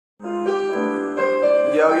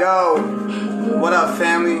Yo, yo, what up,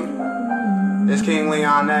 family? It's King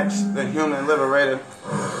Leon X, the Human Liberator.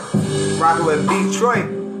 Rocking with Detroit.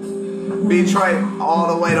 Detroit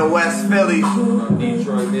all the way to West Philly. From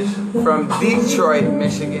Detroit, Michigan. From Detroit,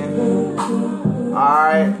 Michigan.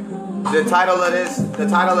 Alright. The title of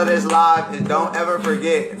this live is Don't Ever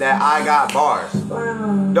Forget That I Got Bars.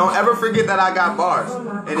 Don't ever forget that I got bars.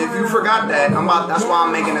 And if you forgot that, that's why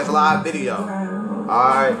I'm making this live video.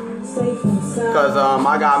 Alright. Cause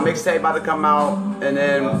I got a mixtape about to come out, and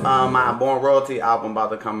then my Born Royalty album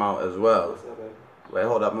about to come out as well. Wait,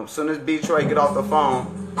 hold up. As soon as Detroit get off the phone,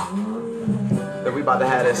 then we about to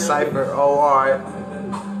have this cipher. Oh, alright.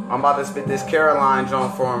 I'm about to spit this Caroline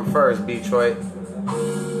joint for him first, Detroit.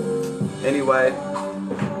 Anyway,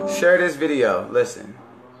 share this video. Listen,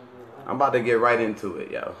 I'm about to get right into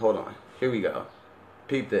it, yo. Hold on. Here we go.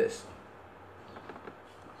 Peep this.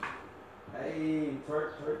 Hey,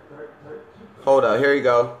 twerk. Hold up. Here we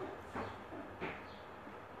go.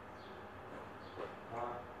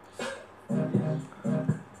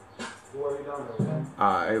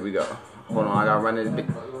 Alright, here we go. Hold on, I gotta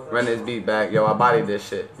run this beat back. Yo, I bodied this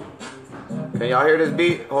shit. Can y'all hear this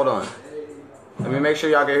beat? Hold on. Let me make sure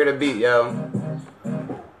y'all can hear the beat, yo.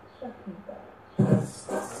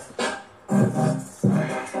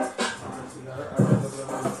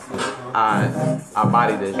 Alright, I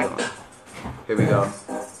bodied this joint. Here we go.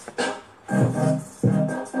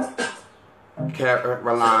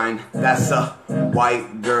 Caroline, that's a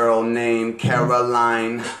white girl named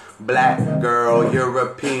Caroline. Black girl,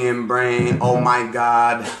 European brain, oh my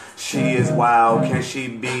God. She is wild, can she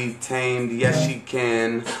be tamed? Yes she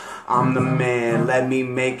can. I'm the man, let me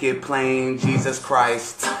make it plain. Jesus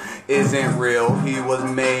Christ isn't real, he was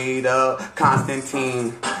made up.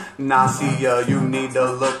 Constantine, Nasia, you need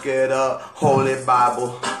to look it up. Holy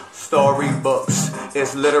Bible, storybooks,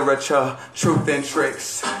 it's literature, truth and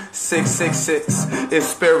tricks. 666 is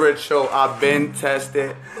spiritual, I've been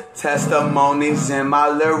tested. Testimonies in my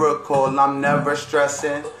lyrical, I'm never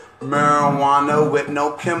stressing. Marijuana with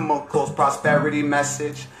no chemicals, prosperity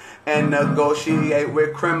message. And negotiate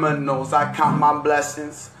with criminals, I count my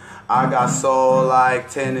blessings. I got soul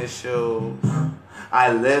like tennis shoes.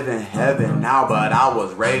 I live in heaven now, but I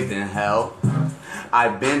was raised in hell.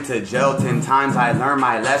 I've been to jail 10 times, I learned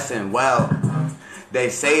my lesson well. They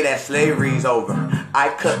say that slavery's over, I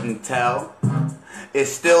couldn't tell.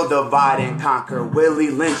 It's still divide and conquer,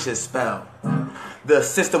 Willie Lynch's spell. The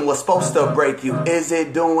system was supposed to break you, is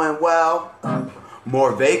it doing well?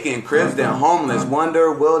 More vacant cribs than homeless,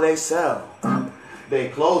 wonder will they sell? They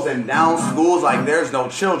closing down schools like there's no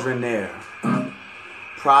children there.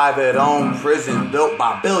 Private owned prison built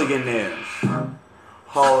by billionaires.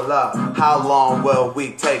 Hold up, how long will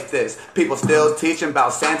we take this? People still teaching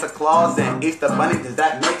about Santa Claus and Easter Bunny, does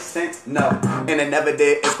that make sense? No, and it never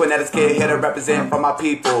did. It's Quinnetta's kid here to represent for my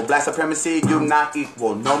people. Black supremacy, you not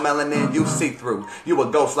equal. No melanin, you see through. You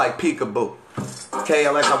a ghost like peekaboo.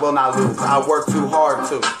 KLX, I will not lose. I work too hard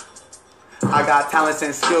to. I got talents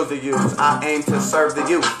and skills to use. I aim to serve the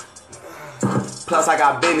youth. Plus I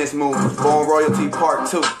got business moves. Born Royalty Part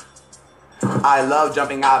 2. I love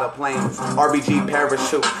jumping out of planes, RBG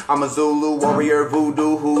parachute. I'm a Zulu warrior,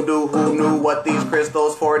 voodoo, hoodoo. Who knew what these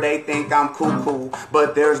crystals for? They think I'm cuckoo,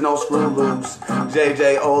 but there's no screw loose.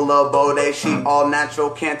 JJ Ola Bode, she all natural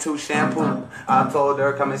Cantu shampoo. I told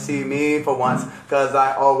her come and see me for once, cause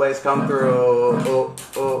I always come through.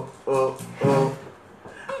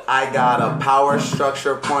 I got a power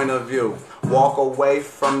structure point of view. Walk away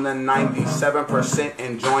from the 97%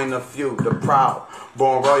 and join the few, the proud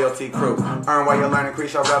Born Royalty crew. Earn while you learn,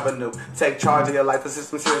 increase your revenue. Take charge of your life, the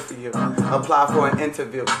system's here for you. Apply for an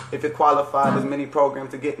interview. If you're qualified, there's many programs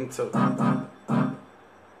to get into.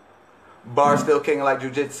 Bars still kicking like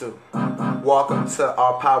jiu-jitsu. Welcome to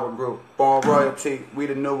our power group. Born Royalty, we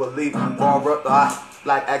the new elite. Born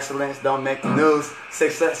Black excellence, don't make the news.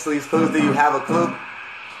 Success leaves clues, do you have a clue?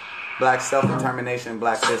 Black self-determination,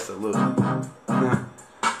 black fist salute.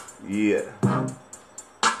 Yeah.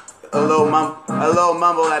 A little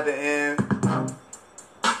mumble at the end.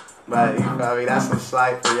 But you feel me? That's some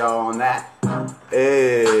slight for y'all on that.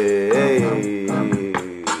 Hey.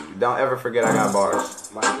 Don't ever forget I got bars.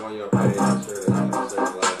 Mike, on your page,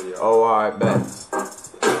 oh, alright, bet.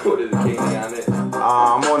 What is the King on it?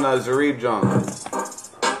 I'm on the Zarib jump.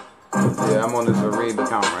 Yeah, I'm on the Zarib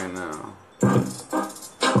account right now.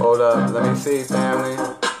 Hold up, let me see, family.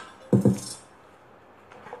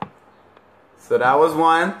 So that was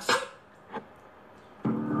one.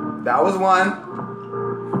 That was one.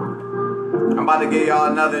 I'm about to give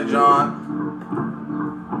y'all another John.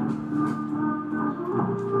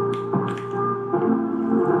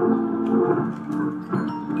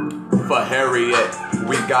 For Harriet,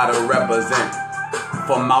 we gotta represent.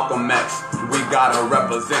 For Malcolm X, we gotta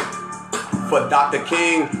represent. For Dr.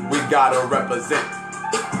 King, we gotta represent.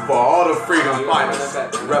 For all the freedom fighters,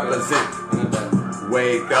 represent.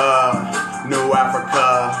 Wake up, New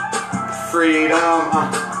Africa, freedom,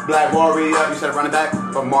 Black Warrior. You said running back?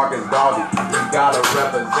 For Marcus Garvey, we gotta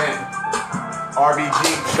represent.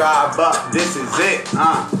 RBG, tribe up, this is it,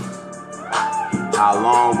 How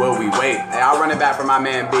long will we wait? Hey, I'll run it back for my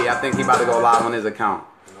man B. I think he about to go live on his account.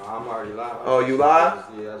 No, I'm already live. Oh, you live?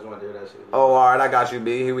 Yeah, I just want to hear that shit. Oh, alright, I got you,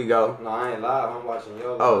 B. Here we go. No, I ain't live. I'm watching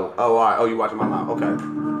your live. Oh, alright. Oh, you watching my live? Okay.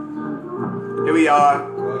 Here we are.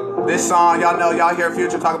 This song, y'all know, y'all hear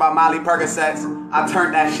Future talk about Molly Percocets. I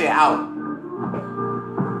turned that shit out.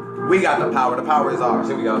 We got the power. The power is ours.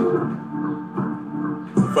 Here we go.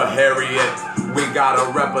 For Harriet, we gotta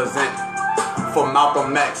represent. For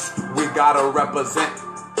Malcolm X, we gotta represent.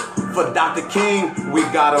 For Dr. King, we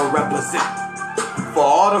gotta represent. For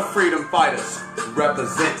all the freedom fighters,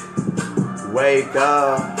 represent. Wake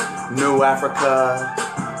up, New Africa,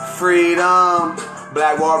 freedom,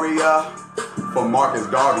 Black Warrior. For Marcus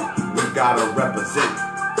Garvey, we gotta represent.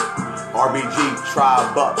 RBG,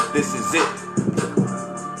 tribe up, this is it.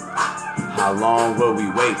 How long will we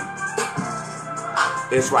wait?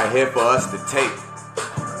 It's right here for us to take.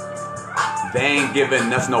 They ain't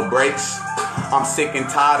giving us no breaks. I'm sick and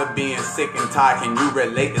tired of being sick and tired. Can you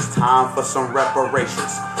relate? It's time for some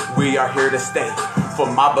reparations. We are here to stay.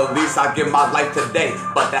 For my beliefs, I give my life today.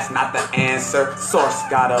 But that's not the answer. Source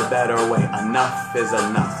got a better way. Enough is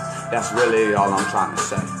enough. That's really all I'm trying to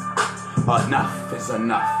say. Enough is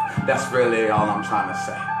enough. That's really all I'm trying to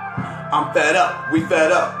say. I'm fed up. We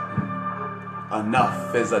fed up.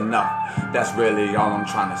 Enough is enough. That's really all I'm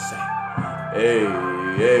trying to say. Hey,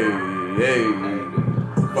 hey, hey.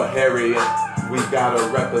 For Harriet, we gotta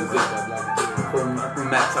represent. For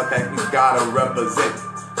Max, okay, we gotta represent.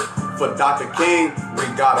 For Dr. King, we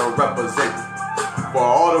gotta represent. For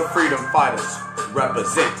all the freedom fighters,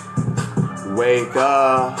 represent. Wake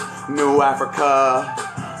up, New Africa,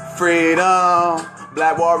 freedom,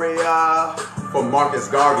 Black Warrior. For Marcus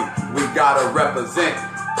Garvey, we gotta represent.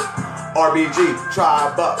 RBG,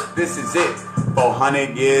 tribe up, this is it.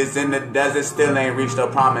 400 years in the desert, still ain't reached the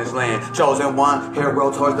promised land. Chosen one, hero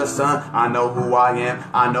towards the sun. I know who I am,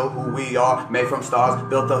 I know who we are. Made from stars,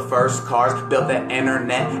 built the first cars, built the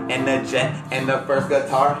internet and the jet and the first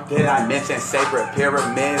guitar. Did I mention sacred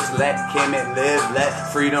pyramids? Let Kemet live,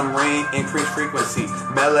 let freedom ring, increase frequency.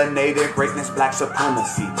 Melanated greatness, black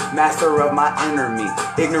supremacy. Master of my enemy.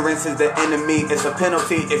 Ignorance is the enemy. It's a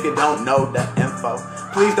penalty if you don't know the info.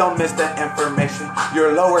 Please don't miss the information.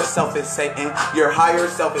 Your lower self is Satan. Your higher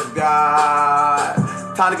self is God.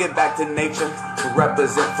 Time to get back to nature.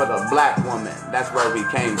 Represent for the black woman. That's where we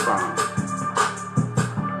came from.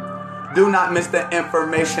 Do not miss the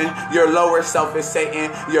information. Your lower self is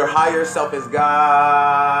Satan. Your higher self is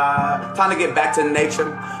God. Time to get back to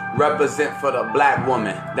nature. Represent for the black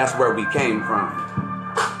woman. That's where we came from.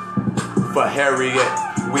 For Harriet,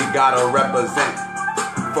 we gotta represent.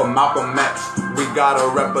 For Malcolm X, we gotta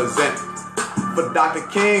represent. For Dr.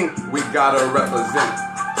 King, we gotta represent.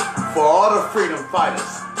 For all the freedom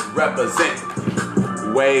fighters, represent.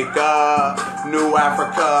 Wake up, New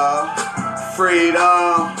Africa,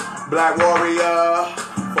 freedom, Black Warrior.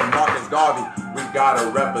 For Marcus Garvey, we gotta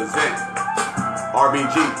represent.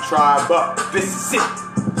 RBG, tribe up, this is it.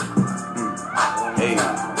 Hey.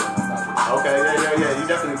 Okay, yeah, you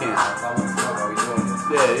definitely can.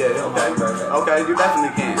 Yeah, okay. Okay, you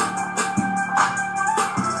definitely can.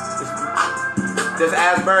 Just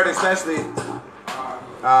ask Bird especially.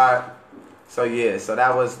 Alright. So yeah, so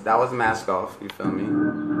that was Mask Off, you feel me?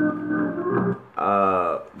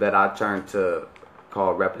 That I turned to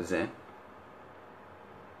call Represent.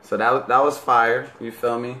 So that was fire, you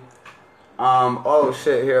feel me? Oh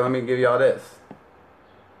shit, here, let me give y'all this.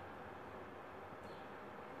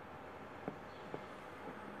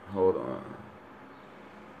 Hold on.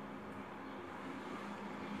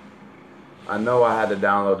 I know I had to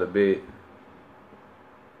download the beat.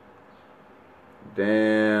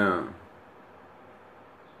 Damn.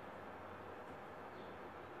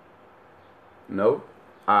 Nope.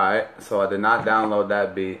 Alright, so I did not download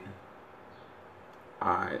that beat.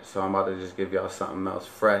 Alright, so I'm about to just give y'all something else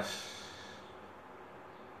fresh.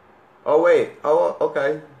 Oh wait, oh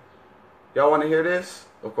okay. Y'all want to hear this?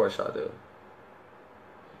 Of course y'all do.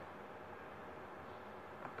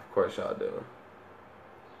 Of course y'all do.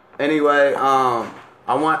 Anyway, I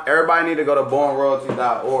want everybody need to go to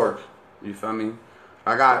bornroyalty.org. You feel me?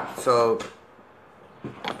 I got so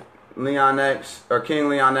LeonX or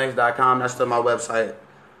KingLeonX.com. That's still my website.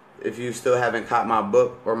 if you still haven't caught my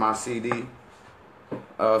book or my CD,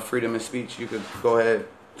 Freedom of Speech, you could go ahead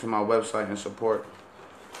to my website and support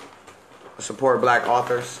black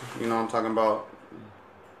authors. You know what I'm talking about?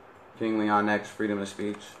 King Leon X, Freedom of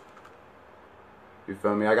Speech. You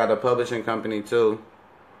feel me? I got a publishing company too.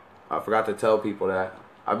 I forgot to tell people that.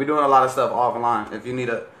 I'll be doing a lot of stuff offline. If you need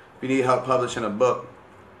help publishing a book,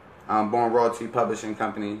 Born Royalty Publishing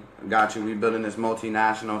Company got you. We building this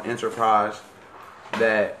multinational enterprise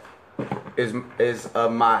that is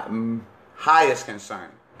my highest concern.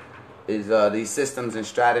 Is these systems and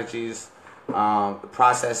strategies,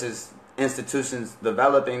 processes, institutions,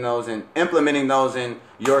 developing those and implementing those in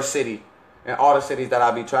your city and all the cities that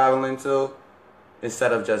I'll be traveling to,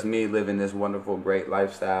 instead of just me living this wonderful, great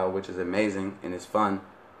lifestyle, which is amazing and it's fun.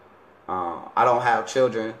 I don't have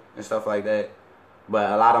children and stuff like that,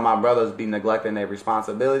 but a lot of my brothers be neglecting their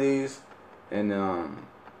responsibilities, and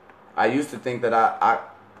I used to think that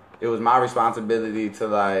it was my responsibility to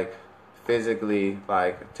like physically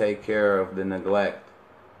like take care of the neglect,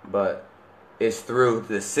 but it's through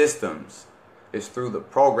the systems, it's through the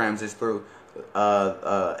programs, it's through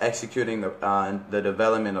executing the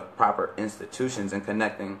development of proper institutions and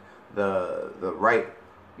connecting the right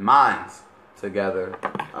minds together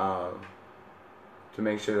to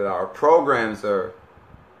make sure that our programs are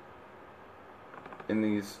in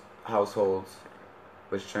these households,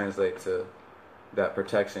 which translate to that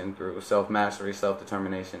protection through self-mastery,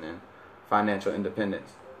 self-determination, and financial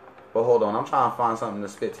independence. But hold on, I'm trying to find something to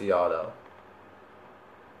spit to y'all though.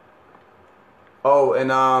 Oh, and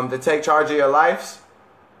the Take Charge of Your Lives,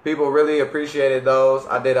 people really appreciated those.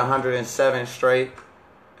 I did 107 straight,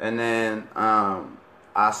 and then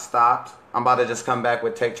I stopped. I'm about to just come back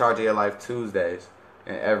with Take Charge of Your Life Tuesdays,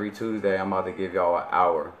 and every Tuesday I'm about to give y'all an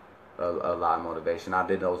hour of live motivation. I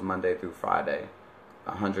did those Monday through Friday,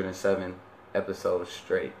 107 episodes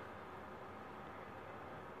straight.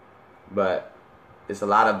 But it's a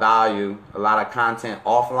lot of value, a lot of content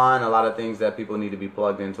offline, a lot of things that people need to be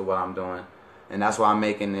plugged into what I'm doing. And that's why I'm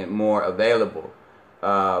making it more available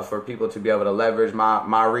for people to be able to leverage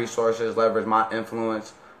my resources, leverage my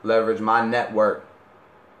influence, leverage my network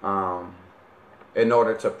in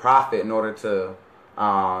order to profit, in order to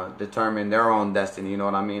determine their own destiny. You know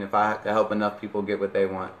what I mean? If I can help enough people get what they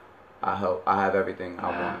want, I have everything I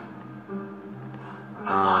want.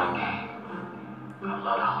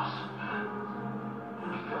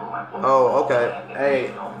 Oh, okay.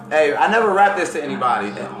 Hey, I never rap this to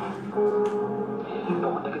anybody.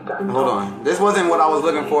 Hold on. This wasn't what I was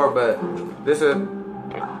looking for, but this is.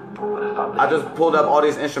 I just pulled up all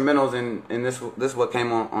these instrumentals and this is what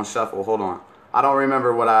came on shuffle. Hold on. I don't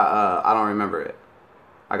remember what I don't remember it.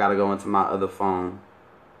 I gotta go into my other phone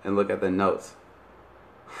and look at the notes.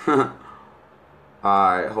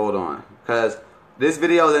 Alright, hold on. Cause this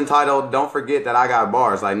video is entitled "Don't Forget That I Got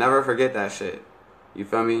Bars." Like, never forget that shit. You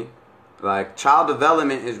feel me? Like, child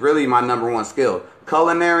development is really my #1 skill.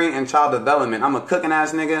 Culinary and child development. I'm a cooking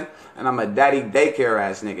ass nigga and I'm a daddy daycare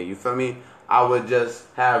ass nigga. You feel me? I would just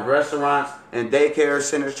have restaurants and daycare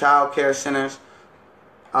centers, child care centers.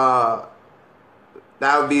 That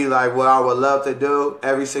would be like what I would love to do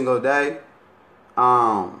every single day.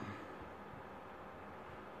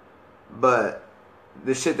 But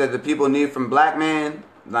the shit that the people need from black men,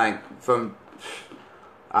 like from,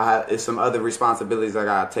 it's some other responsibilities I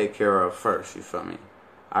gotta take care of first. You feel me?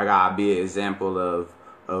 I gotta be an example of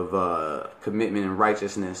commitment and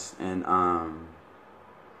righteousness, and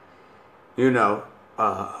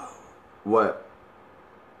what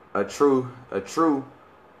a true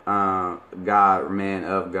God, man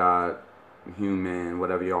of God, human,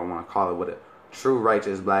 whatever y'all want to call it, what a true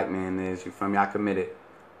righteous black man is. You feel me? I committed,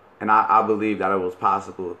 and I believe that it was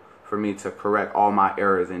possible for me to correct all my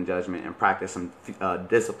errors in judgment and practice some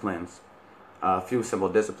disciplines, a few simple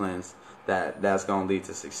disciplines that's gonna lead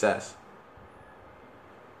to success.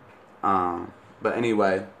 But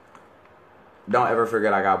anyway, don't ever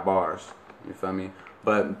forget I got bars. You feel me?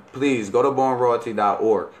 But please go to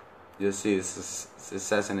bornroyalty.org. You'll see it's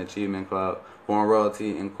Success and Achievement Club. Born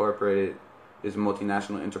Royalty Incorporated is a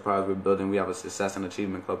multinational enterprise we're building. We have a Success and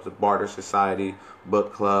Achievement Club. It's a barter society,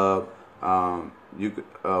 book club. You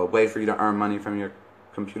could way for you to earn money from your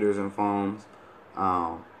computers and phones.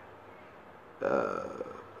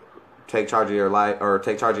 Take charge of your life, or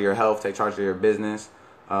take charge of your health, take charge of your business,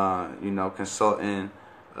 consulting,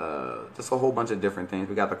 just a whole bunch of different things.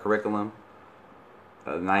 We got the curriculum,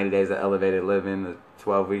 90 days of elevated living, the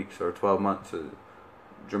 12 weeks or 12 months of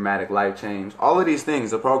dramatic life change. All of these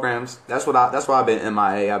things, the programs, that's why I've been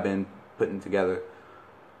MIA. I've been putting together,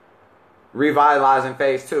 revitalizing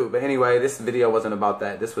phase 2. But anyway, this video wasn't about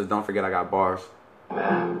that. This was Don't Forget I Got Bars.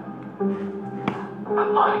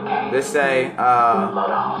 This say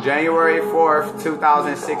January 4th,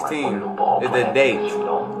 2016 is the date.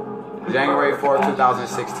 January 4th,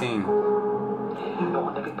 2016.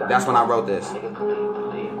 That's when I wrote this.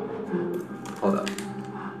 Hold up.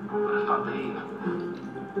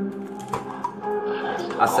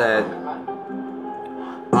 I said,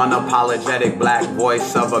 unapologetic black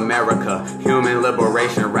voice of America, human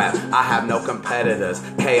liberation rap. I have no competitors.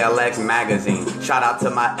 KLX magazine. Shout out to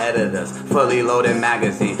my editors. Fully loaded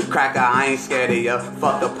magazine. Cracker, I ain't scared of ya.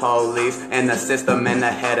 Fuck the police and the system in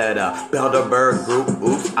the head of the Bilderberg group.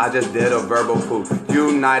 Oops, I just did a verbal poop.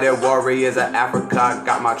 United Warriors of Africa, I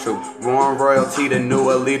got my truth. Born royalty, the new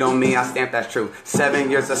elite on me, I stamp that's true. 7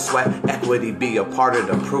 years of sweat, equity, be a part of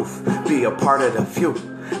the proof. Be a part of the few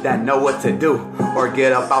that know what to do or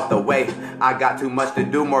get up out the way. I got too much to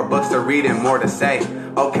do, more books to read and more to say.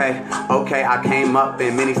 Okay, I came up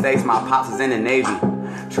in many states, my pops was in the Navy.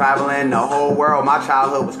 Traveling the whole world, my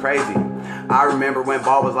childhood was crazy. I remember when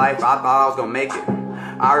ball was life, I thought I was gonna make it.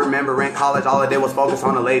 I remember in college, all I did was focus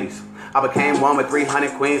on the ladies. I became one with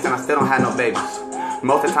 300 queens and I still don't have no babies.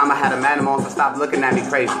 Most of the time I had a man on, so stop looking at me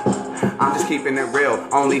crazy. I'm just keeping it real,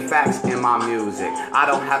 only facts in my music. I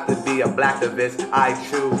don't have to be a blacktivist, I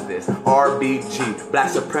choose this. RBG, black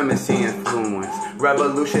supremacy influence.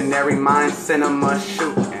 Revolutionary mind, cinema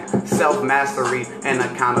shooting. Self-mastery and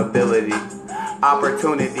accountability.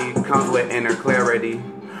 Opportunity comes with inner clarity.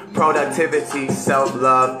 Productivity,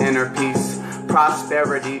 self-love, inner peace.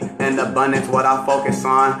 Prosperity and abundance, what I focus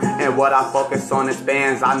on. And what I focus on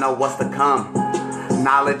expands, I know what's to come.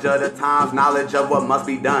 Knowledge of the times, knowledge of what must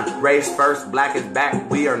be done. Race first, black is back,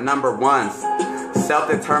 we are number ones.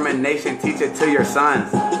 Self-determination, teach it to your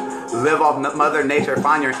sons. Live off Mother Nature,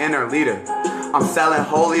 find your inner leader. I'm selling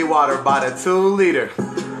holy water by the 2 liter.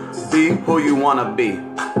 Be who you want to be.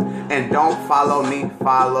 And don't follow me,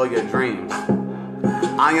 follow your dreams.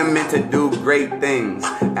 I am meant to do great things,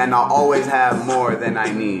 and I'll always have more than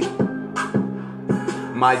I need.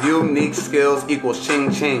 My unique skills equals ching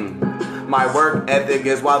ching. My work ethic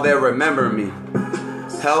is why they remember me.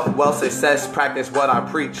 Health, wealth, success, practice what I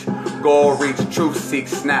preach. Goal reach, truth seek,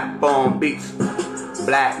 snap on beats.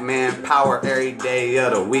 Black man power every day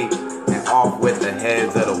of the week. And off with the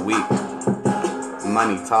heads of the week.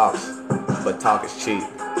 Money talks, but talk is cheap.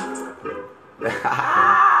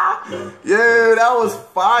 Yeah, that was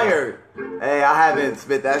fire. Hey, I haven't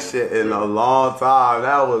spit that shit in a long time.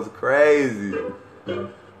 That was crazy.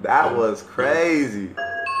 That was crazy.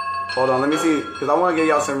 Hold on, let me see, because I want to give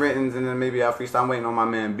y'all some writtens and then maybe I'll freestyle. I'm waiting on my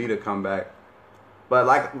man B to come back. But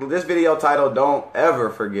like this video title, don't ever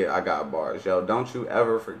forget I got bars, yo. Don't you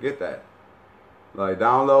ever forget that. Like,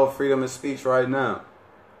 download freedom of speech right now.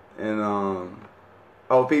 And,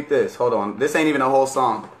 oh, peep this. Hold on. This ain't even a whole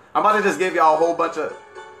song. I'm about to just give y'all a whole bunch of...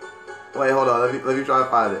 Wait, hold on. Let me try to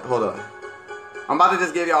find it. Hold on. I'm about to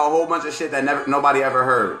just give y'all a whole bunch of shit that nobody ever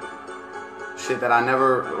heard. Shit that I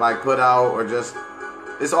never, like, put out or just...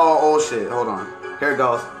 It's all old shit. Hold on. Here it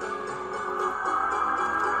goes.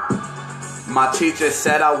 My teacher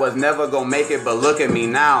said I was never gonna make it, but look at me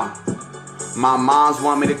now. My moms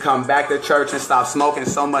want me to come back to church and stop smoking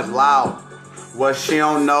so much loud. What she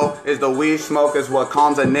don't know is the weed smoke is what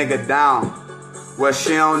calms a nigga down. What she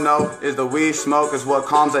don't know is the weed smoke is what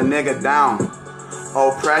calms a nigga down.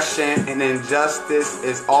 Oppression and injustice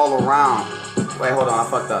is all around. Wait, hold on. I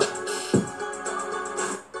fucked up.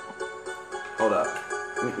 Hold up.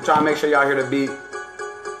 I'm trying to make sure y'all hear the beat.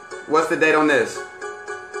 What's the date on this?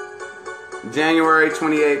 January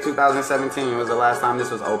 28, 2017 was the last time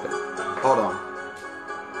this was open. Hold on.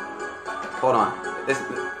 Hold on.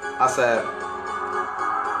 I said,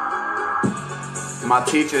 my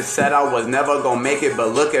teacher said I was never gonna make it, but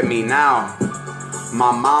look at me now.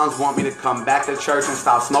 My moms want me to come back to church and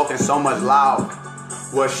stop smoking so much loud.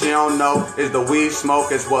 What she don't know is the weed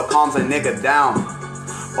smoke is what calms a nigga down.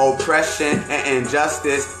 Oppression and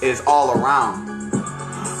injustice is all around.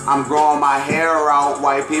 I'm growing my hair out,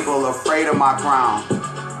 white people afraid of my crown.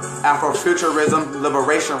 Afrofuturism,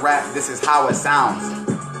 liberation rap, this is how it sounds.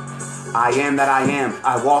 I am that I am,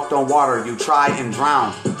 I walked on water, you try and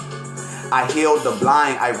drown. I healed the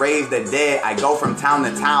blind, I raised the dead, I go from town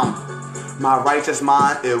to town. My righteous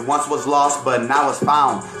mind, it once was lost, but now it's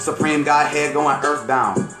found. Supreme Godhead going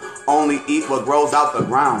earthbound. Only eat what grows out the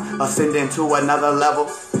ground. Ascending to another level.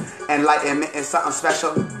 Enlightenment is something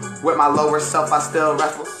special. With my lower self, I still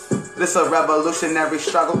wrestle. This a revolutionary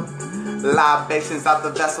struggle. Libations out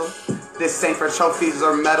the vessel. This ain't for trophies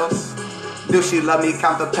or medals. Do she love me?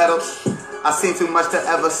 Count the petals. I seen too much to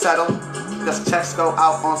ever settle. Just checks go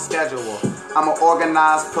out on schedule. I'm an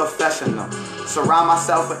organized professional. Surround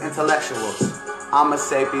myself with intellectuals. I'm a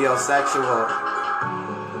sapiosexual.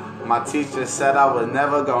 My teacher said I was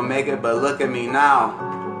never gonna make it, but look at me now.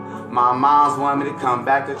 My moms wanted me to come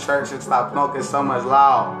back to church and stop smoking so much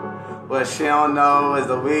loud. What she don't know is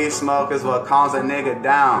the weed smoke is what calms a nigga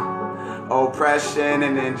down. Oppression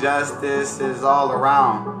and injustice is all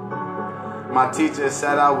around. My teacher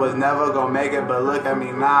said I was never gonna make it, but look at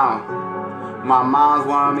me now. My moms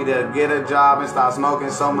wanted me to get a job and stop smoking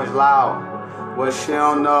so much loud. What she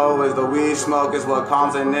don't know is the weed smoke is what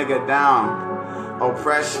calms a nigga down.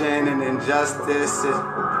 Oppression and injustice is...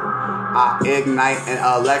 I ignite and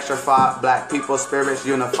electrify. Black people's spirits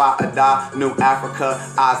unify, adopt New Africa,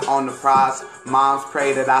 eyes on the prize. Moms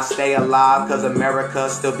pray that I stay alive, cause America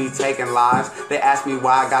still be taking lives. They ask me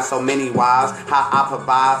why I got so many wives, how I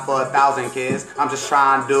provide for 1,000 kids. I'm just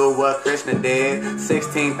trying to do what Krishna did.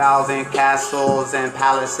 16,000 castles and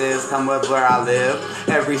palaces come with where I live.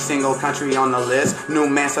 Every single country on the list. New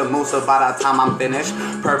Mansa Musa by the time I'm finished.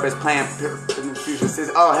 Purpose, plan, fusion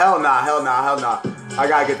system. Oh, hell nah, hell nah, hell nah. I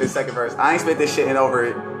gotta get this second verse. I ain't spit this shit in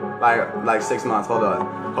over like 6 months. Hold on.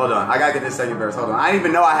 I gotta get this second verse. Hold on. I didn't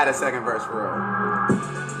even know I had a second verse for real.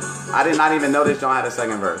 I did not even know this joint had a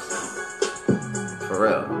second verse. For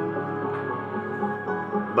real.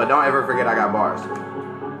 But don't ever forget I got bars.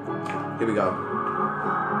 Here we go.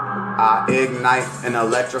 I ignite and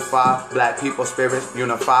electrify. Black people spirits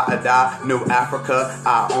unify, adopt New Africa,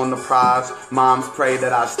 I own the prize. Moms pray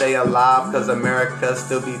that I stay alive, cause America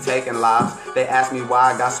still be taking lives. They ask me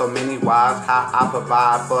why I got so many wives, how I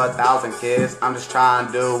provide for 1,000 kids. I'm just trying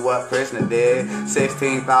to do what Krishna did.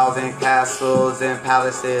 16,000 castles and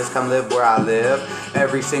palaces come live where I live.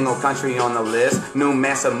 Every single country on the list. New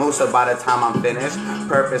Mansa Musa by the time I'm finished.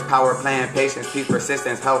 Purpose, power, plan, patience, peace,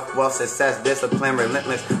 persistence, health, wealth, success, discipline,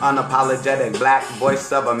 relentless, unapologetic, black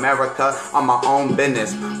voice of America on my own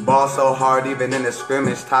business. Ball so hard even in the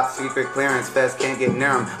scrimmage. Top secret clearance, feds can't get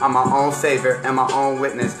near him. I'm my own savior and my own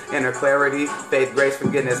witness. Inner clarity, faith, grace,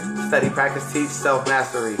 forgiveness, study, practice, teach,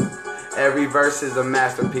 self-mastery. Every verse is a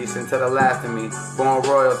masterpiece until the last of me. Born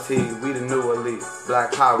royalty, we the new elite.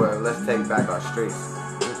 Black power, let's take back our streets.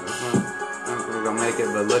 We're gonna make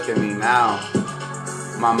it, but look at me now.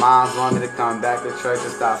 My moms want me to come back to church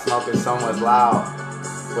and stop smoking so much loud.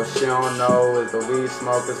 What she don't know is the weed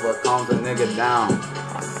smoke is what calms a nigga down.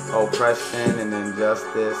 Oppression and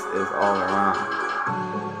injustice is all around.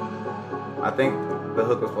 I think the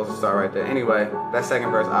hook was supposed to start right there. Anyway, that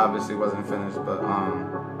second verse obviously wasn't finished, but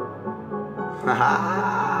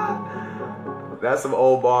that's some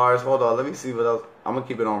old bars. Hold on, let me see what else. I'm gonna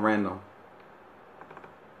keep it on random.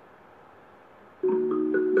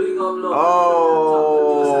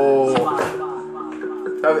 Oh,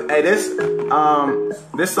 hey, this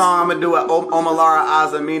song I'm gonna do at Omalara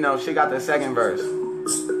Azamino. She got the second verse.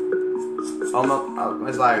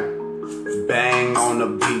 It's like bang on the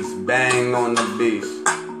beast, bang on the beast.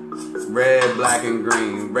 Red, black, and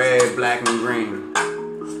green, red, black, and green.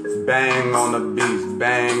 Bang on the beast,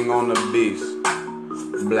 bang on the beast.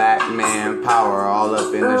 Black man power all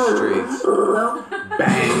up in the streets.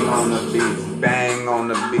 Bang on the beast, bang on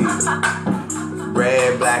the beast.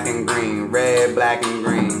 Red, black, and green, red, black, and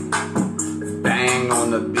green. Bang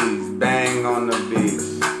on the beast, bang on the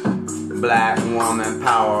beast. Black woman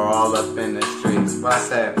power all up in the streets. What I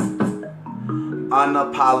said?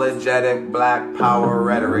 Unapologetic black power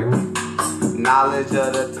rhetoric. Knowledge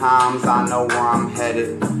of the times, I know where I'm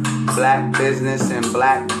headed. Black business and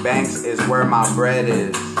black banks is where my bread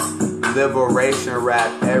is. Liberation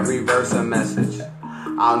rap, every verse a message.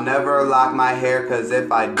 I'll never lock my hair, cause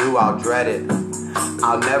if I do, I'll dread it.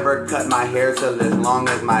 I'll never cut my hair till as long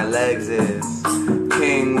as my legs is.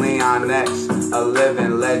 King Leon X, a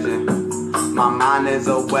living legend. My mind is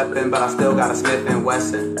a weapon, but I still got a Smith &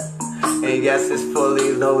 Wesson. And yes, it's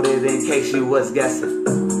fully loaded in case you was guessing.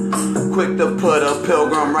 Quick to put a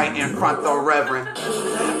pilgrim right in front of Reverend.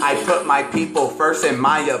 I put my people first, in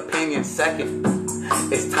my opinion second.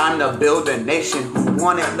 It's time to build a nation. Who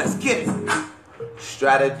want it? Let's get it.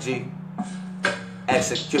 Strategy,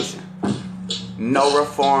 execution. No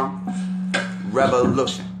reform,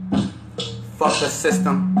 revolution. Fuck the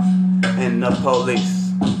system and the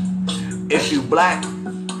police. If you black,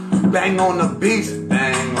 bang on the beast.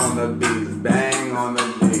 Bang on the beast, bang on the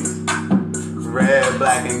beast. Red,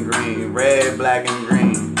 black, and green, red, black, and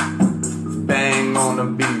green. Bang on the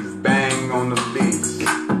beast, bang on the beast.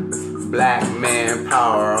 Black man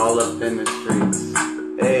power all up in the streets.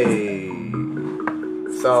 Hey.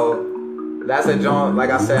 So, that's a joint, like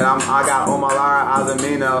I said, I got Omalara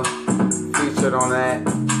Azamino featured on that.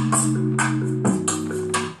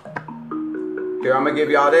 Here, I'm gonna give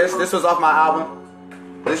y'all this. This was off my album.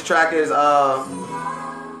 This track is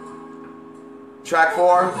track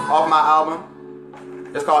 4 off my album.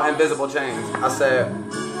 It's called Invisible Chains. I said,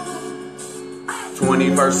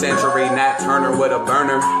 21st century Nat Turner with a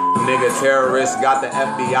burner. Nigga terrorists got the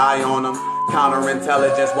FBI on them.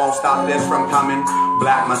 Counterintelligence won't stop this from coming.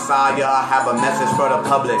 Black Messiah, I have a message for the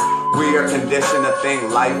public. We are conditioned to think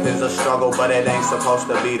life is a struggle, but it ain't supposed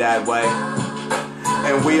to be that way.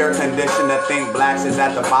 And we are conditioned to think blacks is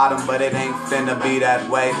at the bottom, but it ain't finna be that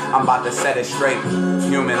way. I'm about to set it straight,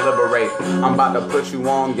 human liberate. I'm about to put you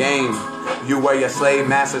on game. You wear your slave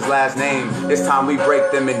master's last name. It's time we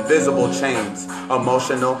break them invisible chains.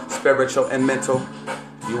 Emotional, spiritual, and mental.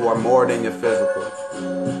 You are more than your physical.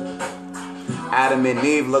 Adam and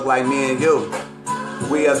Eve look like me and you.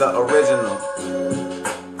 We are the original.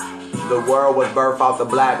 The world was birthed out the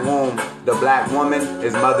black womb. The black woman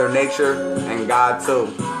is Mother Nature and God too.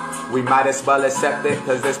 We might as well accept it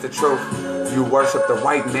cause it's the truth. You worship the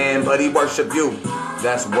white man, but he worship you.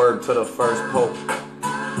 That's word to the first pope.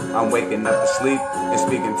 I'm waking up to sleep and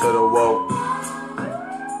speaking to the woke.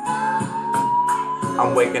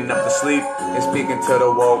 I'm waking up to sleep and speaking to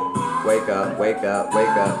the woke. Wake up, wake up, wake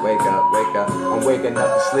up, wake up, wake up. I'm waking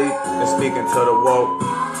up to sleep and speaking to the woke.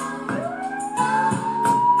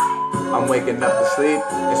 I'm waking up to sleep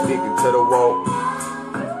and speaking to the woke.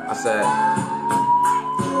 I said,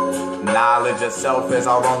 knowledge of self is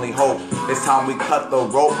our only hope. It's time we cut the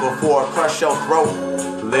rope before I crush your throat.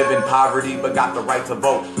 Live in poverty but got the right to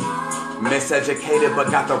vote. Miseducated but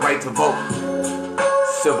got the right to vote.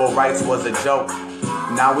 Civil rights was a joke.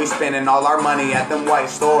 Now we spending all our money at them white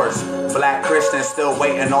stores. Black Christians still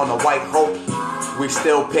waiting on the white hope. We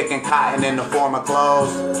still picking cotton in the form of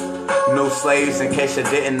clothes. New slaves in case you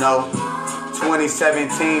didn't know.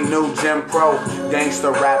 2017 new Jim Crow.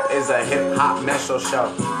 Gangsta rap is a hip hop minstrel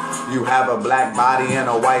show. You have a black body and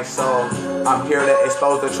a white soul. I'm here to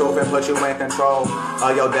expose the truth and put you in control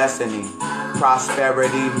of your destiny.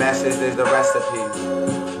 Prosperity message is the recipe.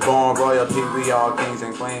 Born royalty, we all kings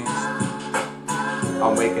and queens.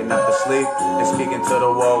 I'm waking up to sleep and speaking to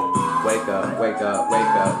the woke. Wake up, wake up, wake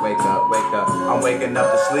up, wake up, wake up. I'm waking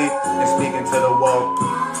up to sleep and speaking to the woke.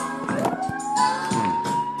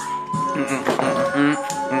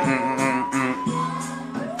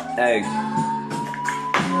 Hey,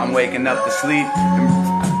 I'm waking up to sleep.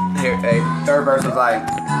 Here, hey, third verse is like,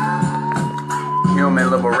 human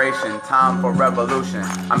liberation, time for revolution.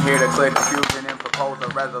 I'm here to clear confusion and propose a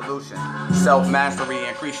resolution. Self-mastery,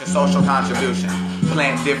 increase your social contribution.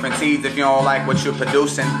 Plant different seeds if you don't like what you're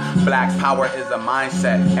producing. Black power is a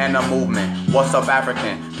mindset and a movement. What's up,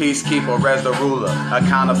 African? Peacekeeper, res the ruler.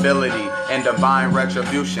 Accountability and divine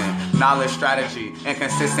retribution. Knowledge, strategy, and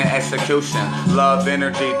consistent execution. Love,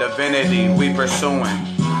 energy, divinity, we pursuing.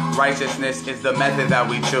 Righteousness is the method that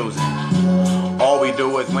we choosing. All we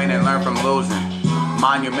do is win and learn from losing.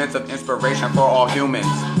 Monuments of inspiration for all humans.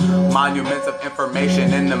 Monuments of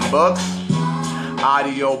information in them books.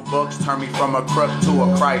 Audio books turn me from a crook to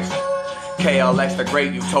a Christ. KLX, the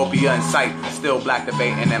great utopia in sight. Still black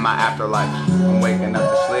debating in my afterlife. I'm waking up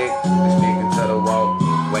to sleep and speaking to the woke.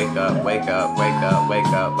 Wake up, wake up, wake up, wake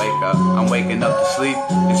up, wake up. I'm waking up to sleep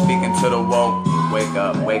and speaking to the woke. Wake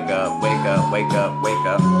up, wake up, wake up, wake up, wake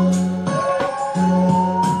up.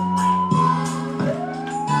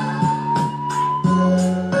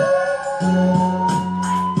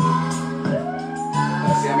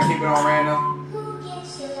 On random.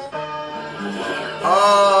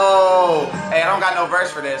 Oh, hey, I don't got no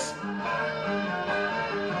verse for this.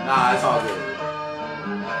 Nah, it's all good.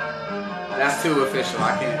 That's too official.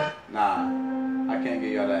 I can't. Nah, I can't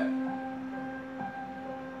give y'all that.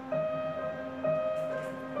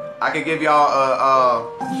 I could give y'all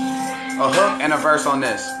a hook and a verse on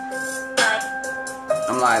this.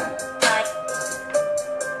 I'm like,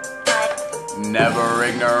 never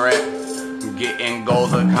ignorant. Getting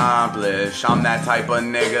goals accomplished, I'm that type of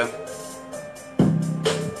nigga.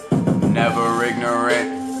 Never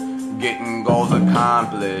ignorant, getting goals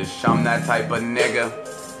accomplished, I'm that type of nigga.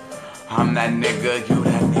 I'm that nigga, you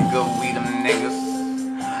that nigga, we them niggas.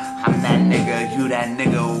 I'm that nigga, you that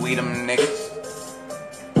nigga, we them niggas.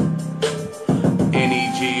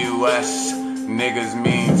 N-E-G-U-S, niggas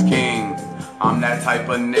means king. I'm that type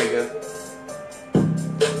of nigga.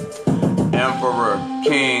 Emperor,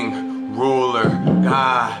 king, ruler,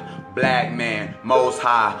 God, black man, most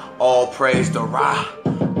high, all praise to Ra.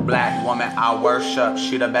 Black woman I worship,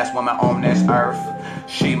 she the best woman on this earth.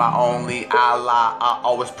 She my only ally, I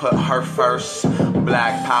always put her first.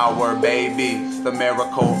 Black power, baby, it's the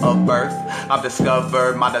miracle of birth. I've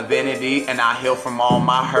discovered my divinity and I heal from all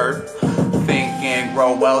my hurt. think and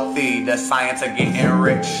grow wealthy. The science of getting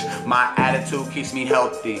rich. My attitude keeps me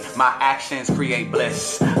healthy. My actions create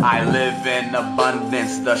bliss. I live in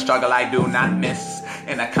abundance. The struggle I do not miss.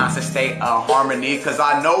 In a constant state of harmony, cause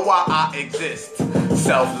I know why I exist.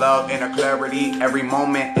 Self-love, inner clarity, every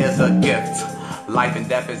moment is a gift. Life and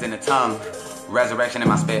death is in the tongue, resurrection in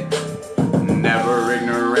my spit. Never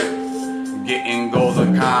ignorant, getting goals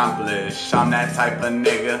accomplished. I'm that type of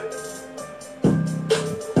nigga.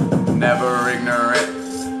 Never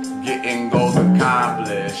ignorant, getting goals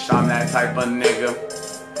accomplished. I'm that type of nigga.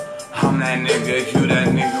 I'm that nigga, you that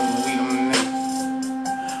nigga, we them niggas.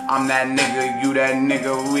 I'm that nigga, you that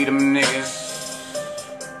nigga, we them niggas.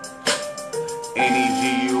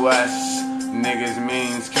 N-E-G-U-S, niggas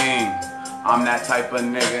means king. I'm that type of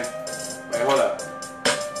nigga. Wait, hold up.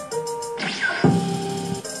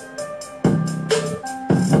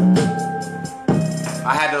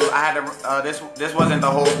 I had to, this wasn't the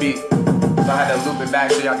whole beat, so I had to loop it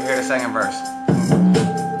back so y'all can hear the second verse.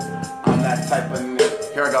 I'm that type of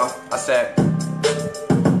nigga. Here we go. I said,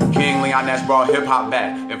 King Leon Nash brought hip-hop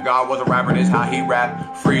back. If God was a rapper, this how he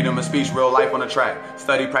rap. Freedom of speech, real life on the track.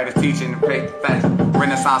 Study, practice, teaching, create facts.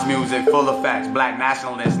 Renaissance music, full of facts. Black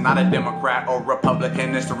nationalist, not a Democrat or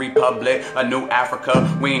Republican. It's the Republic, a new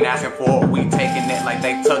Africa. We ain't asking for it, we taking it like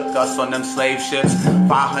they took us on them slave ships.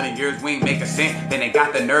 500 years, we ain't make a cent. Then they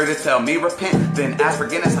got the nerve to tell me repent. Then ask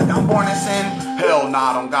forgiveness like I'm born in sin. Hell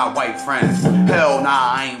nah, I don't got white friends. Hell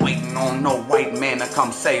nah, I ain't waiting on no white man to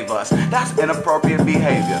come save us. That's inappropriate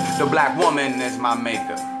behavior. The black woman is my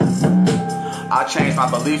maker. I changed my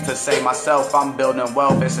beliefs to save myself. I'm building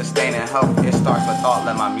wealth and sustaining health. It starts with thought,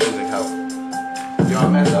 let my music help. You know, I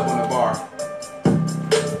messed up on the bar.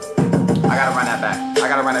 I gotta run that back. I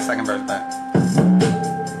gotta run that second verse back.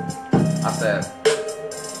 I said,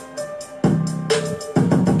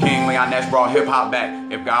 King Leon Nash brought hip-hop back.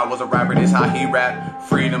 If God was a rapper, this how he rap.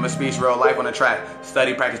 Freedom of speech, real life on the track.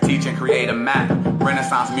 Study, practice, teach, and create a map.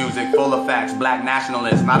 Renaissance music, full of facts. Black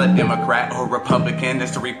nationalist, not a Democrat or Republican.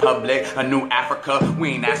 It's the Republic, a new Africa. We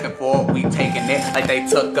ain't asking for it, we taking it like they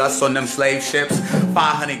took us on them slave ships.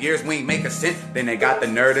 500 years, we ain't make a cent. Then they got the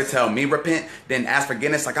nerve to tell me repent. Then ask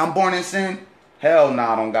forgiveness like I'm born in sin. Hell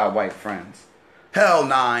nah, I don't got white friends. Hell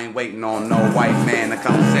nah, I ain't waiting on no white man to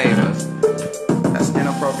come save us. That's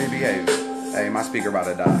inappropriate behavior. Hey, my speaker about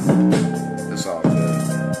to die. It's all good.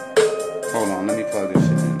 Hold on, let me plug this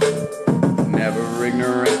shit in. Never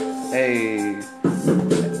ignorant. Hey.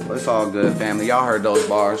 It's all good, family. Y'all heard those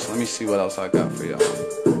bars. Let me see what else I got for y'all.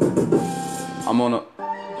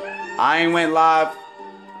 I ain't went live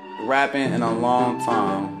rapping in a long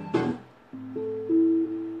time.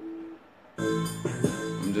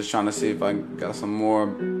 I'm just trying to see if I got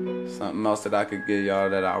something else that I could give y'all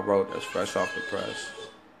that I wrote that's fresh off the press.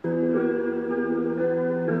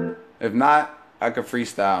 If not, I could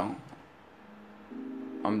freestyle.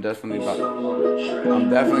 I'm definitely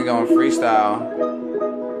going freestyle.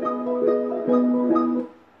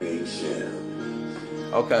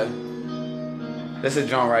 Okay. This is a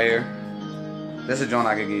joint right here. This is a joint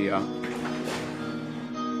I can give y'all.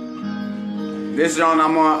 This joint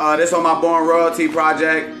I'm on. This on my Born Royalty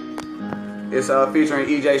project. It's featuring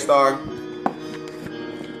EJ Star.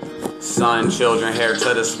 Sun, children, hair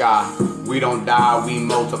to the sky. We don't die, we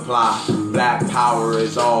multiply. Black power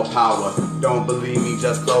is all power. Don't believe me,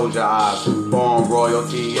 just close your eyes. Born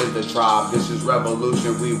royalty is the tribe. This is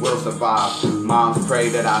revolution, we will survive. Moms pray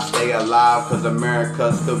that I stay alive, cause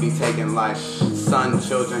America still be taking life. Sun,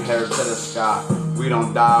 children, hair to the sky. We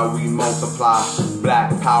don't die, we multiply.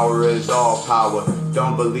 Black power is all power.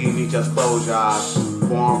 Don't believe me, just close your eyes.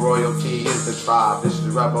 Born royalty is the tribe. This is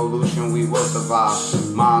revolution, we will survive.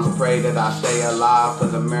 Moms pray that I stay alive,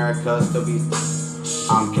 cause America still be...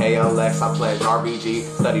 I'm KLX, I pledge RBG.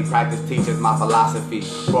 Study, practice, teaches my philosophy.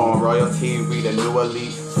 Born royalty, read a new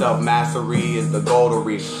elite. Self-mastery is the goal to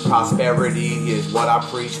reach. Prosperity is what I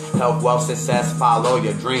preach. Health, wealth, success, follow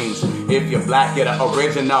your dreams. If you're black, you're the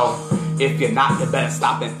original. If you're not, you better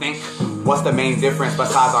stop and think. What's the main difference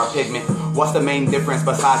besides our pigment? What's the main difference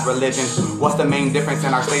besides religion? What's the main difference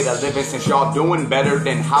in our state of living? Since y'all doing better,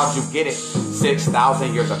 then how'd you get it?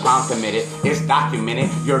 6,000 years of crime committed. It's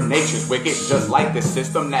documented. Your nature's wicked, just like the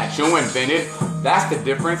system that you invented. That's the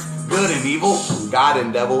difference. Good and evil, God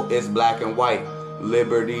and devil is black and white.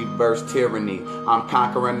 Liberty versus tyranny. I'm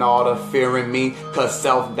conquering all the fear in me, cause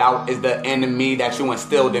self-doubt is the enemy that you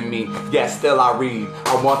instilled in me. Yet still I read.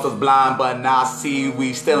 I once was blind, but now I see.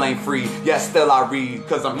 We still ain't free. Yet still I read,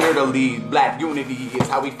 cause I'm here to lead. Black unity is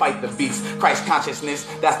how we fight the beast. Christ consciousness,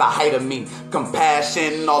 that's the height of me.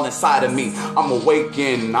 Compassion all inside of me. I'm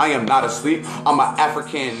awakened, I am not asleep. I'm an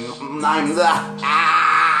African. I'm the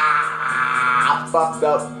fucked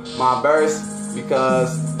up my verse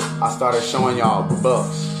because I started showing y'all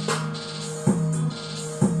books.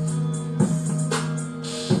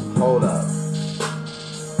 Hold up.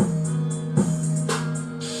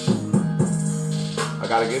 I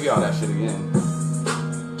gotta give y'all that shit again.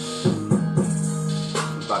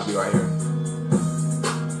 It's about to be right here.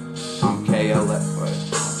 I'm KLF.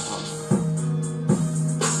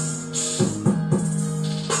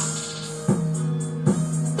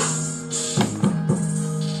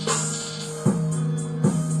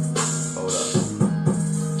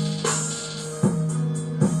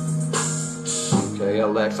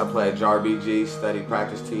 KLX, I play JRBG, study,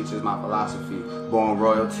 practice, teach is my philosophy. Born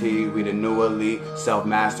royalty, we the new elite.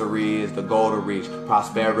 Self-mastery is the goal to reach.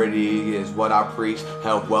 Prosperity is what I preach.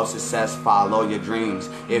 Health, wealth, success, follow your dreams.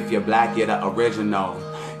 If you're black, you're the original.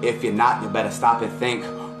 If you're not, you better stop and think.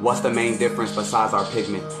 What's the main difference besides our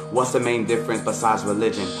pigment? What's the main difference besides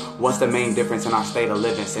religion? What's the main difference in our state of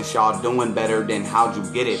living? Since y'all doing better, then how'd you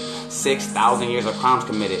get it? 6,000 years of crimes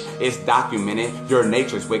committed. It's documented. Your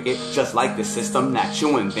nature's wicked, just like the system that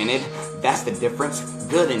you invented. That's the difference.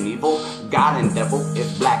 Good and evil, God and devil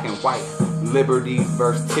is black and white. Liberty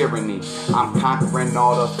versus tyranny. I'm conquering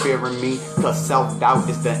all the fear in me, cause self-doubt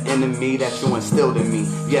is the enemy that you instilled in me.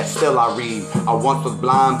 Yet still I read. I once was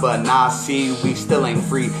blind, but now I see. We still ain't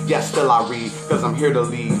free, yet still I read, cause I'm here to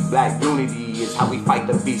lead. Black unity is how we fight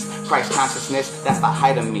the beast. Christ consciousness, that's the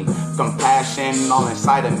height of me. Compassion all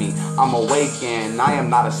inside of me. I'm awakened, I am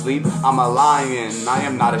not asleep. I'm a lion, I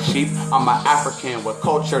am not a sheep. I'm an African with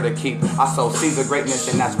culture to keep. I sow seeds of greatness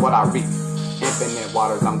and that's what I reap. Infinite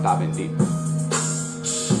waters, I'm diving deep.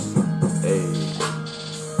 Hey.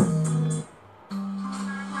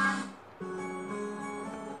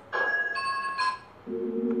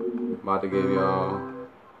 About to give y'all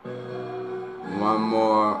one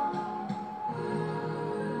more.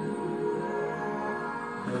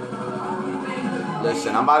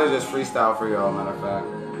 Listen, I'm about to just freestyle for y'all, matter of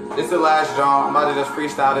fact. This is the last joint. I'm about to just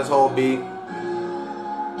freestyle this whole beat.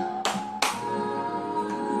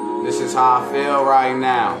 This is how I feel right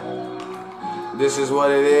now. This is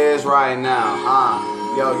what it is right now.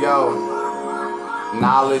 Yo.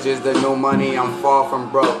 Knowledge is the new money. I'm far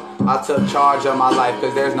from broke. I took charge of my life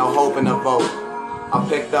cause there's no hope in the vote. I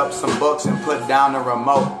picked up some books and put down the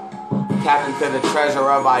remote. Tapped into the treasure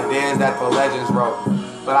of ideas that the legends wrote.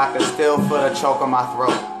 But I could still feel the choke on my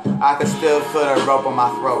throat. I could still feel the rope on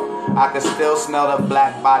my throat. I could still smell the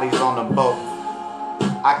black bodies on the boat.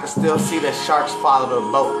 I could still see the sharks follow the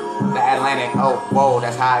boat. The Atlantic, oh, whoa,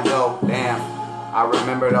 that's how I go. Damn, I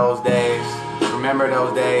remember those days. Remember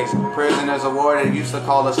those days. Prisoners of war that used to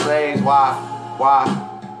call us slaves. Why?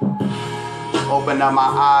 Open up my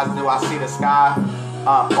eyes, do I see the sky?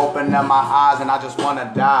 Open up my eyes and I just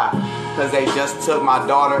wanna die. Cause they just took my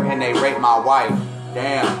daughter and they raped my wife.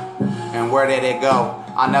 Damn, and where did it go?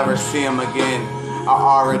 I never see him again. I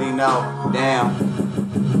already know. Damn,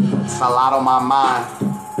 it's a lot on my mind.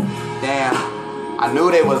 Damn, I knew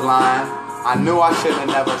they was lying. I knew I should've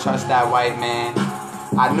never trusted that white man.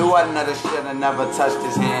 I knew I should've never touched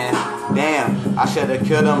his hand. Damn, I should've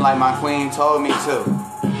killed him like my queen told me to.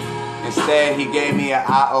 Instead, he gave me an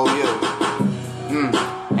IOU.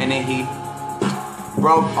 And then he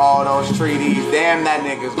broke all those treaties. Damn, that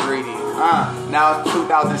nigga's greedy. Now it's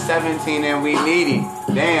 2017 and we needy.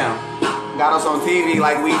 Damn, got us on TV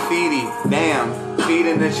like we feedy. Damn,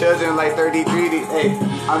 feeding the children like 33. Hey,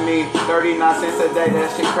 I mean 39 cents a day.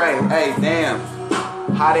 That shit crazy. Hey, damn,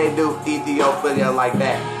 how they do Ethiopia like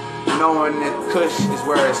that? Knowing that Kush is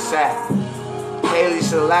where it's at. Haile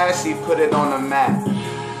Selassie put it on the map.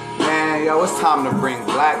 Man, yo, it's time to bring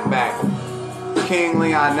black back. King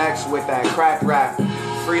Leon X with that crack rap.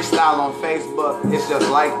 Freestyle on Facebook, it's just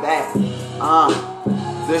like that.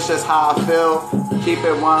 This just how I feel. Keep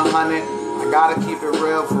it 100. I gotta keep it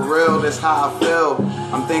real, for real. This how I feel.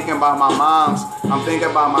 I'm thinking about my moms. I'm thinking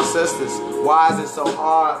about my sisters. Why is it so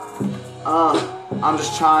hard? I'm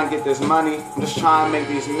just trying to get this money. I'm just trying to make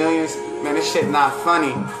these millions. Man, this shit not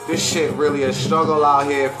funny. This shit really a struggle out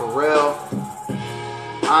here, for real.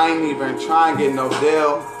 I ain't even trying to get no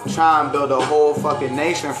deal. Trying to build a whole fucking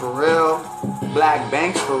nation, for real. Black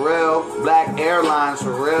banks, for real. Black airlines,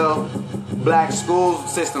 for real. Black school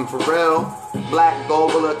system, for real. Black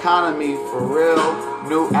global economy, for real.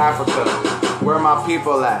 New Africa, where my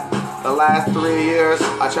people at? The last 3 years,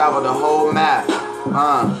 I traveled the whole map.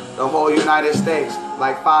 The whole United States,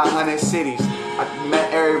 like 500 cities. I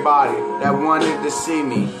met everybody that wanted to see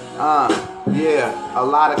me. Yeah, a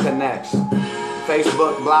lot of connects.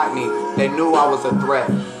 Facebook blocked me. They knew I was a threat.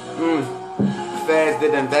 Feds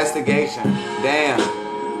did investigation. Damn.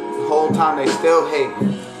 The whole time they still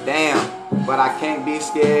hating. Damn. but I can't be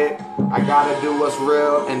scared. I gotta do what's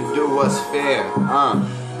real and do what's fair.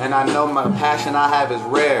 And I know my passion I have is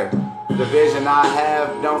rare. The vision I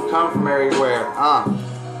have don't come from everywhere.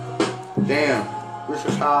 Damn, this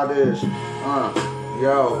is how it is.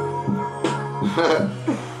 Yo.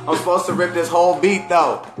 I'm supposed to rip this whole beat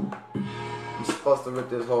though.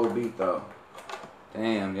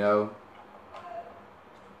 Damn, yo.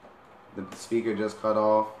 The speaker just cut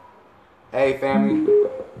off. Hey, family.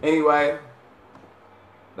 Anyway,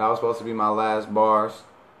 that was supposed to be my last bars.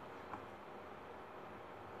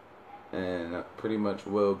 And that pretty much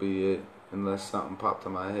will be it. Unless something popped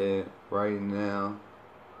in my head right now.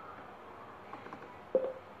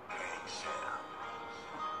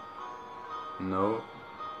 No.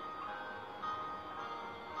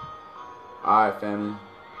 Alright, family.